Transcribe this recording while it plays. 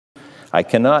I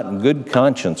cannot, in good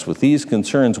conscience, with these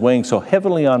concerns weighing so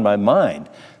heavily on my mind,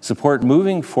 support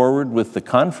moving forward with the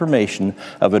confirmation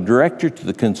of a director to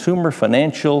the Consumer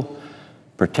Financial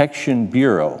Protection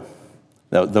Bureau,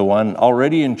 the one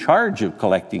already in charge of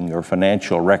collecting your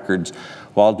financial records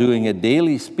while doing a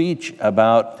daily speech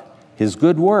about his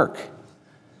good work.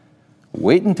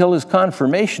 Wait until his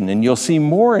confirmation and you'll see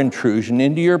more intrusion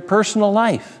into your personal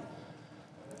life.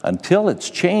 Until it's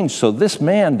changed so this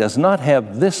man does not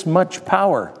have this much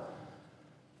power,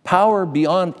 power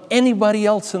beyond anybody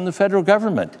else in the federal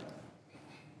government.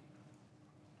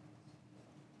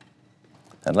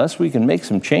 Unless we can make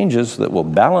some changes that will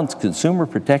balance consumer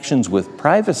protections with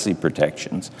privacy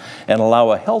protections and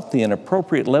allow a healthy and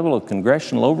appropriate level of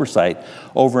congressional oversight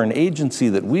over an agency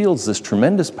that wields this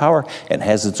tremendous power and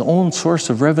has its own source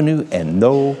of revenue and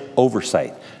no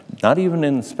oversight, not even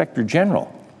an inspector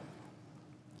general.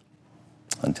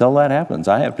 Until that happens,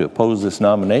 I have to oppose this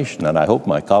nomination, and I hope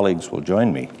my colleagues will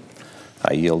join me.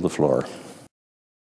 I yield the floor.